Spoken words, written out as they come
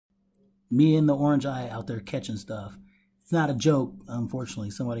Me and the orange eye out there catching stuff. It's not a joke,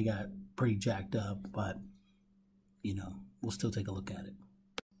 unfortunately. Somebody got pretty jacked up, but we'll still take a look at it.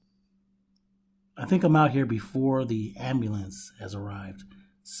 I think I'm out here before the ambulance has arrived,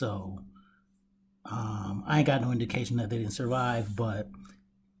 so I ain't got no indication that they didn't survive. But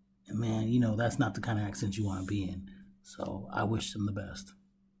man, that's not the kind of accident you want to be in. So I wish them the best.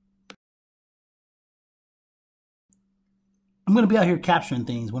 I'm gonna be out here capturing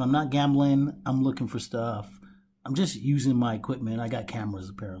things. When I'm not gambling, I'm looking for stuff. I'm just using my equipment. I got cameras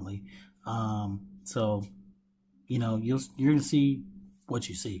apparently. So you're gonna see what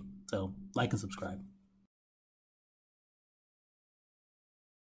you see. So like and subscribe.